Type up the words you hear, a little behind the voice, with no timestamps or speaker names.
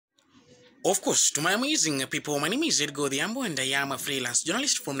Of course, to my amazing people, my name is Edgo Dhiambo and I am a freelance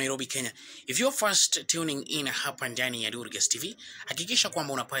journalist from Nairobi, Kenya. If you're first tuning in hapa ndani ya Durgas TV, hakikisha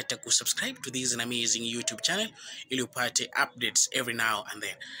kwamba unapata kusubscribe to this amazing YouTube channel ili upate updates every now and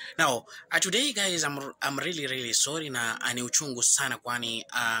then. Now, today guys, I'm really sorry na ni uchungu sana kwani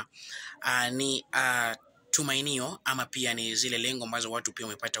ni tumainio ama pia ni zile lengo ambazo watu pia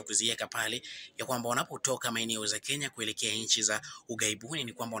wamepata kuziweka pale ya kwamba wanapotoka maeneo za Kenya kuelekea nchi za ugaibuni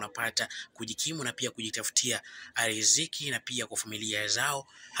ni kwamba wanapata kujikimu na pia kujitafutia riziki na pia kwa familia zao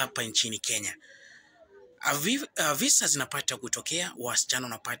hapa nchini Kenya. Visa zinapata kutokea, wasichana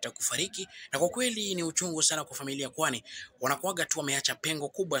wanapata kufariki, na kwa kweli ni uchungu sana kwa familia kwani wanakuaga tu wameacha pengo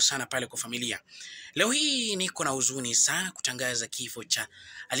kubwa sana pale kwa familia. Leo hii niko na huzuni sana kutangaza kifo cha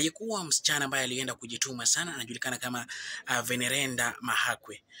aliyekuwa msichana ambaye alienda kujituma sana, anajulikana kama Venerenda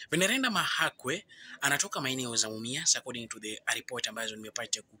Mahakwe. Venerenda Mahakwe anatoka maeneo za Mumias according to the report ambazo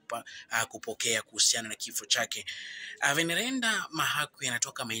nimepata kupokea kuhusiana na kifo chake. Venerenda Mahakwe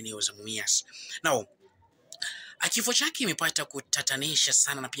anatoka maeneo za Mumias. Now, kifo chake imepata kutatanisha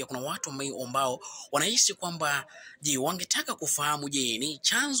sana na pia kuna watu ambao wanahisi kwamba wangetaka kufahamu ni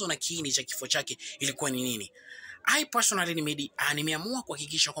chanzo na kiini cha kifo chake ilikuwa ni nini. I personally nimeamua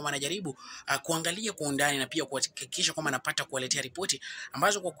kuhakikisha kwamba najaribu kuangalia kwa undani na pia kuhakikisha kwamba napata kuwaletea ripoti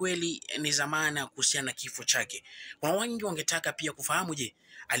ambazo kwa kweli ni zamana kuhusiana na kifo chake. Kuna wengi wangetaka pia kufahamu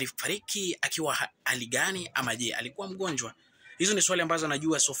alifariki akiwa hali gani ama alikuwa mgonjwa. Hizo ni swali ambazo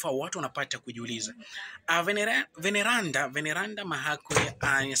najua so far watu wanapata kujiuliza. Veneranda Mahakwe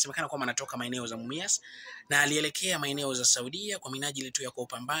inasemekana kwamba anatoka maeneo za Mumias na alielekea maeneo za Saudia kwa minajili tu ya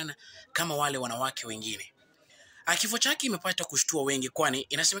kupambana kama wale wanawake wengine. Kifo chake imepata kushtua wengi kwani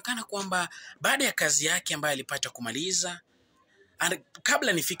inasemekana kwamba baada ya kazi yake ambayo alipata kumaliza,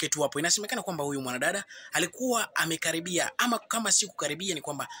 kabla nifike tu hapo, inasemekana kwamba huyu mwanadada alikuwa amekaribia, ama kama si kukaribia ni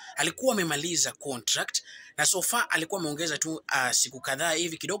kwamba alikuwa amemaliza contract na so far alikuwa ameongeza tu siku kadhaa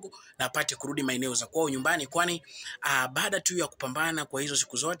hivi kidogo na apate kurudi maeneo za kwao nyumbani, kwani baada tu ya kupambana kwa hizo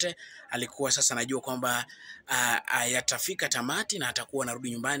siku zote alikuwa sasa anajua kwamba yatafika tamati na atakuwa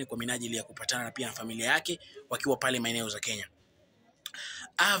anarudi nyumbani kwa minajili ya kupatana na pia na familia yake wakiwa pale maeneo za Kenya.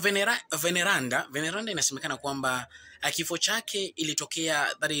 Veneranda inasemekana kwamba kifo chake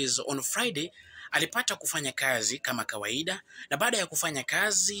ilitokea, that is on Friday. Alipata kufanya kazi kama kawaida na baada ya kufanya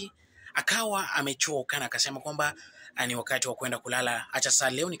kazi akawa amechoka na akasema kwamba ni wakati wa kwenda kulala, acha saa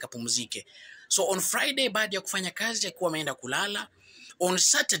leo nikapumzike. So on Friday baada ya kufanya kazi akiwa ameenda kulala. On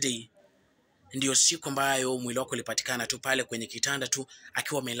Saturday ndio siku ambayo mwili wake ulipatikana tu pale kwenye kitanda tu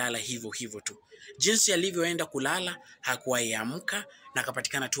akiwa amelala hivyo tu. Jinsi alivyoenda kulala hakuwahi amka na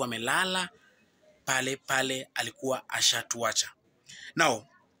akapatikana tu amelala pale alikuwa ashatuacha. Now,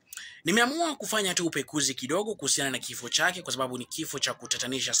 nimeamua kufanya tu upekuzi kidogo kuhusiana na kifo chake kwa sababu ni kifo cha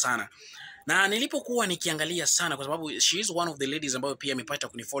kutatanisha sana. Na nilipokuwa nikiangalia sana kwa sababu she is one of the ladies ambayo pia amepata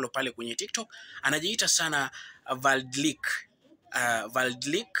kunifollow pale kwenye TikTok, anajiita sana Valdlik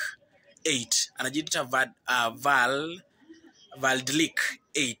 8. Anajiita Valdlik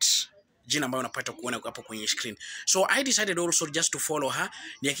 8, jina ambayo unapata kuona hapo kwenye screen. So I decided also just to follow her,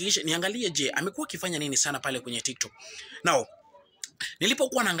 niangalie amekuwa akifanya nini sana pale kwenye TikTok. Now,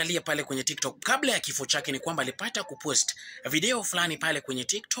 nilipokuwa naangalia pale kwenye TikTok kabla ya kifo chake ni kwamba alipata kupost video fulani pale kwenye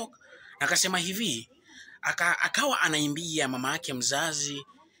TikTok na akasema hivi, akawa anaimbia mama yake mzazi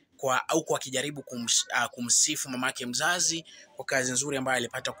kwa akijaribu kumsifu mama yake mzazi kwa kazi nzuri ambayo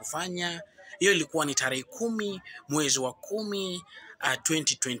alipata kufanya. Hiyo ilikuwa ni tarehe 10 mwezi wa 10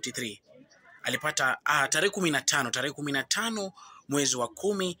 2023. Alipata tarehe 15 mwezi wa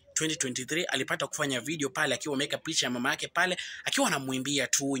 10 2023 alipata kufanya video pale akiwa ameweka picha ya mama yake pale akiwa anamuimbia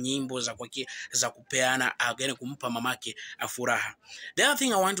tu nyimbo za kupeana yani kumpa mamake furaha. The other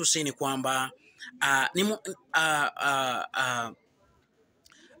thing I want to say ni kwamba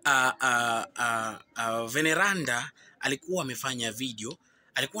Veneranda alikuwa amefanya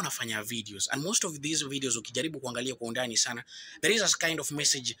alikuwa anafanya videos, and most of these videos ukijaribu kuangalia kwa undani sana there is a kind of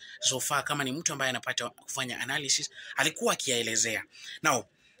message so far, kama ni mtu ambaye anapata kufanya analysis alikuwa akielezea. Now,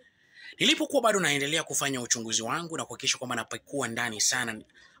 nilipokuwa bado naendelea kufanya uchunguzi wangu na kuhakikisha kwamba napekua ndani sana,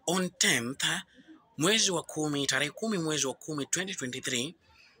 on 10th mwezi wa 10 tarehe 10 mwezi wa 10 2023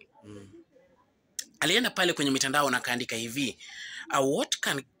 alienda pale kwenye mitandao na kaandika hivi, what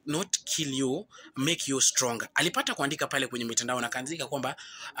can not kill you make you stronger. Alipata kuandika pale kwenye mitandao na kaandika kwamba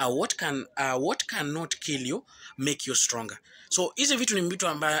what can not kill you make you stronger. So hizi vitu ni vitu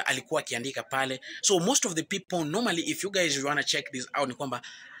ambayo alikuwa akiandika pale. So most of the people normally, if you guys want to check this out, ni kwamba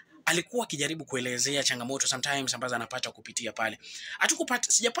alikuwa akijaribu kuelezea changamoto sometimes ambazo anapata kupitia pale.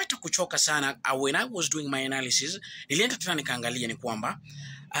 Sijapata kuchoka sana. When I was doing my analysis, nilienda tena nikaangalia ni kwamba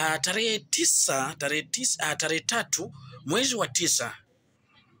tarehe 3 mwezi wa 9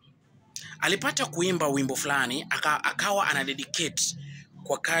 alipata kuimba wimbo fulani, akawa anadedicate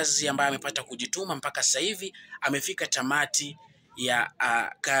kwa kazi ambayo amepata kujituma. Mpaka sasa hivi amefika tamati ya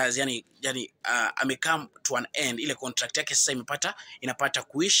kazi, yani amecome to an end. Ile contract yake sasa inapata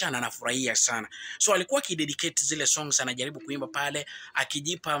kuisha na anafurahia sana. So alikuwa akidedicate zile songs, anajaribu kuimba pale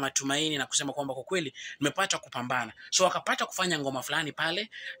akijipa matumaini na kusema kwamba kwa kweli nimepata kupambana. So akapata kufanya ngoma fulani pale,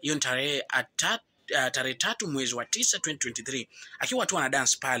 hiyo tarehe 3 mwezi wa 9 2023, akiwa tu ana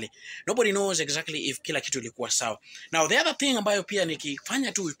dance pale. Nobody knows exactly if kila kitu ilikuwa sawa. Now the other thing ambayo pia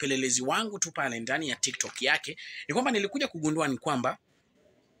nikifanya tu upelelezi wangu tu pale ndani ya TikTok yake ni kwamba nilikuja kugundua ni kwamba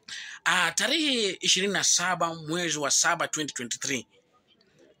tarehe 27 mwezi wa 7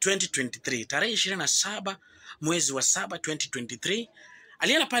 2023, tarehe 27 mwezi wa 7 2023,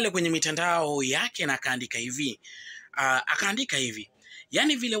 alienda pale kwenye mitandao yake na akaandika hivi,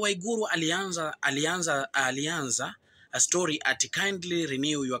 yani vile Waiguru alianza a story at kindly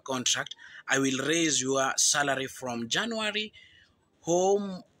renew your contract, I will raise your salary from January,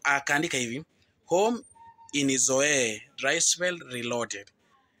 home. Akaandika hivi, home in Zoe Dricewell reloaded.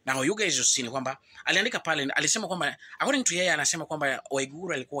 Now you guys you see kwamba aliandika pale, alisema kwamba according to yeye, anasema kwamba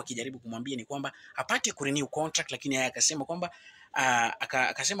Waiguru alikuwa akijaribu kumwambia ni kwamba apate kurenew contract, lakini yeye akasema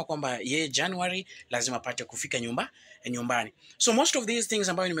kwamba yeye January lazima apate kufika nyumbani. So most of these things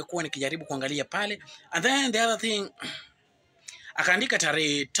ambayo nimekuwa nikijaribu kuangalia pale, and then the other thing, akaandika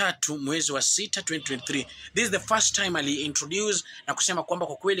tarehe 3 mwezi wa 6 2023. This is the first time ali introduce na kusema kwamba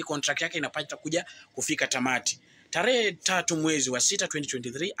kwa kweli contract yake inapata kuja kufika tamati. Tarehe 3 mwezi wa 6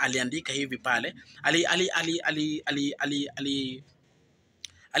 2023 aliandika hivi pale,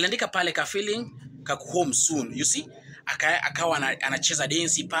 aliandika pale ka feeling ka home soon. You see, akawa anacheza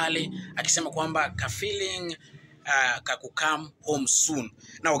dance pale akisema kwamba ka feeling ka come home soon.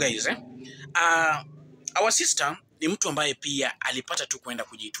 Now guys, our sister ni mtu ambaye pia alipata tu kwenda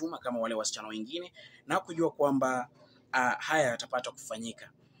kujituma kama wale wasichana wengine na kujua kwamba haya yatapata kufanyika.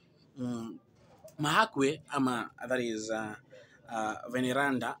 Mahakwe ama that is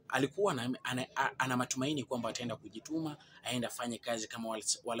Veneranda alikuwa ana matumaini kwamba ataenda kujituma, aenda fanye kazi kama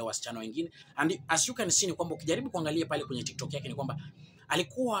wale wasichana wengine. And as you can see ni kwamba ukijaribu kuangalia pale kwenye TikTok yake ni kwamba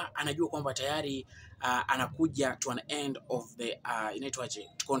alikuwa anajua kwamba tayari anakuja to an end of the inaitwaje,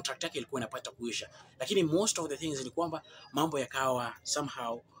 contract yake ilikuwa inapata kuisha, lakini most of the things ni kwamba mambo yakawa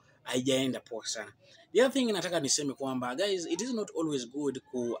somehow haijaenda poa sana. The other thing nataka niseme kwamba guys, it is not always good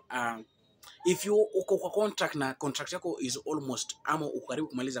if you uko kwa contract na contract yako is almost ama ukaribu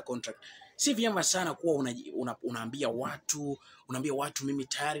kumaliza contract, si vyema sana kuwa unaambia watu mimi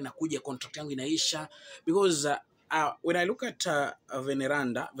tayari nakuja, contract yangu inaisha. Because when I look at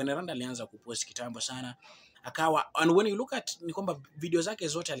Veneranda alianza kupost kitambo sana, akawa, and when you look at ni kwamba video zake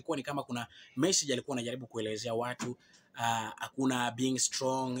zote alikuwa ni kama kuna message alikuwa anajaribu kuelezea watu. Hakuna being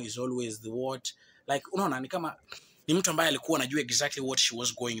strong is always the what, like unaona ni kama ni mtu ambaye alikuwa anajua exactly what she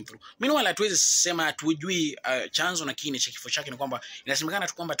was going through. Meanwhile hatuwezi sema hatujui chanzo na kini cha kifo chake. Ni kwamba inasemekana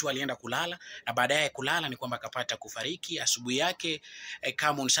tu kwamba tu alienda kulala, na baadaye kulala ni kwamba akapata kufariki. Asubuhi yake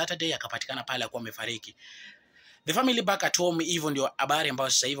kama on Saturday akapatikana pale akuwa amefariki. The family back at home, hivyo ndio habari ambayo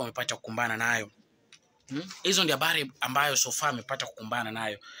sasa hivi wamepata kukumbana nayo. Hizo ndio habari ambayo so far amepata kukumbana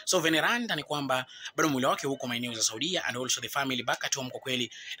nayo. So Veneranda ni kwamba bado mwili wake huko maeneo za Saudia, and also the family back at home. Kwa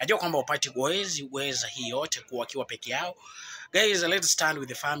kweli najua kwamba wapati kuweza hii yote kuwa wakiwa peke yao. Guys, let's stand with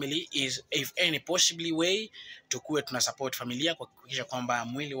the family, is if any possibly way tukue tuna support familia kwa kuhakikisha kwamba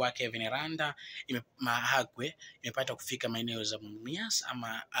mwili wake Veneranda Mahakwe imepata kufika maeneo za Mumias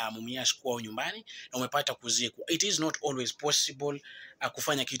ama Mumias kwa nyumbani na umepata kuzikwa. It is not always possible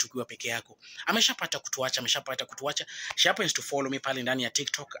kufanya kitu kwa peke yako. Ameshapata kutuacha. She happens to follow me pale ndani ya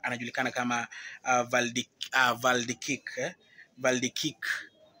TikTok, anajulikana kama Valdikik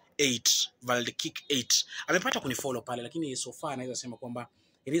 8. Amepata kunifollow pale, lakini so far naweza sema kwamba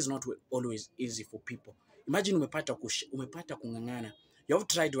it is not always easy for people. Imagine umepata kungangana. You have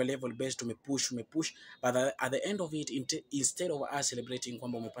tried your level best, umepush, but at the end of it, instead of us celebrating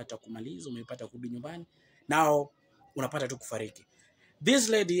kwamba umepata kumaliza, umepata kurudi nyumbani, now unapata tu kufariki. This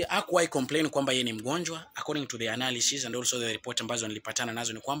lady hakuwahi complain kwamba yeye ni mgonjwa. According to the analysis and also the report ambazo nilipatana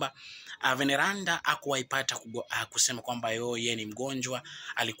nazo ni kwamba Veneranda hakuwahi pata kusema kwamba yeye ni mgonjwa.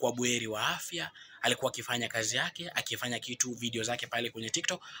 Alikuwa buheri wa afya, alikuwa akifanya kazi yake, akifanya kitu video zake pale kwenye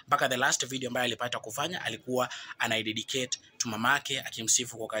TikTok. Mpaka the last video ambayo alipata kufanya alikuwa anaidedicate to mamake,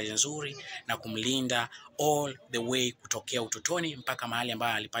 akimsifu kwa kazi nzuri na kumlinda all the way kutokea utotoni mpaka mahali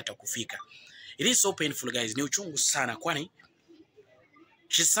ambayo alipata kufika. It is so painful guys, ni uchungu sana kwani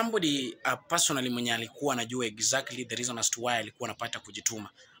she's somebody personally mwenye alikuwa anajua exactly the reason as to why alikuwa anapata kujituma.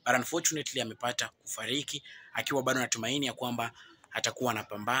 But unfortunately amepata kufariki akiwa bado anatumaini ya kwamba atakuwa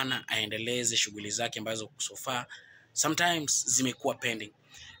anapambana aendeleze shughuli zake ambazo so far sometimes zimekuwa pending.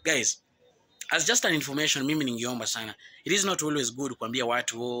 Guys, as just an information, mimi ningeomba sana, it is not always good kuambia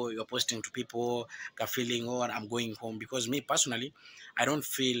watu you're posting to people ka feeling I'm going home, because me personally I don't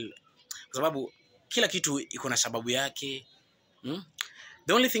feel, kwa sababu kila kitu iko na sababu yake.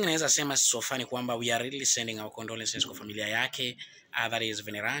 The only thing naweza sema so far ni kwamba we are really sending our condolences kwa familia yake, that is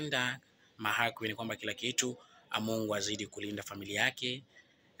Veneranda. Mahakwi ni kwamba kila kitu, Mungu azidi kulinda familia yake,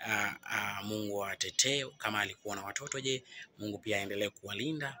 Mungu atetee. Kama alikuwa na watoto, je, Mungu pia aendelee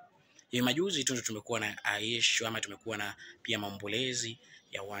kuwalinda. Hivi majuzi tu tumekuwa na issue ama tumekuwa na pia maombolezi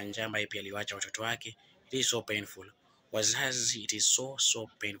ya Wanja ambaye pia aliwacha watoto wake. It is so painful. Wazazi, it is so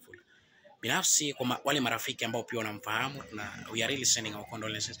painful. Binafsi kwa wale marafiki ambao pia wanamfahamu, na we are really sending our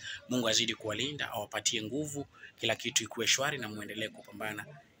condolences. Mungu azidi kuwalinda, awapatie nguvu, kila kitu ikuwe shwari na muendelee kupambana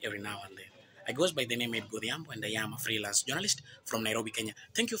every now and then. I goes by the name of Godhiambo and I am a freelance journalist from Nairobi, Kenya.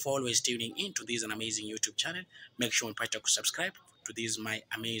 Thank you for always tuning in to this amazing YouTube channel. Make sure mpate kusubscribe to this my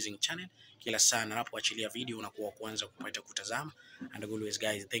amazing channel. Kila saa ninapoachilia video unakuwa kwanza kupata kutazama. And always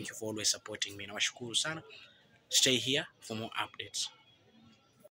guys, thank you for always supporting me. Nawashukuru sana. Stay here for more updates.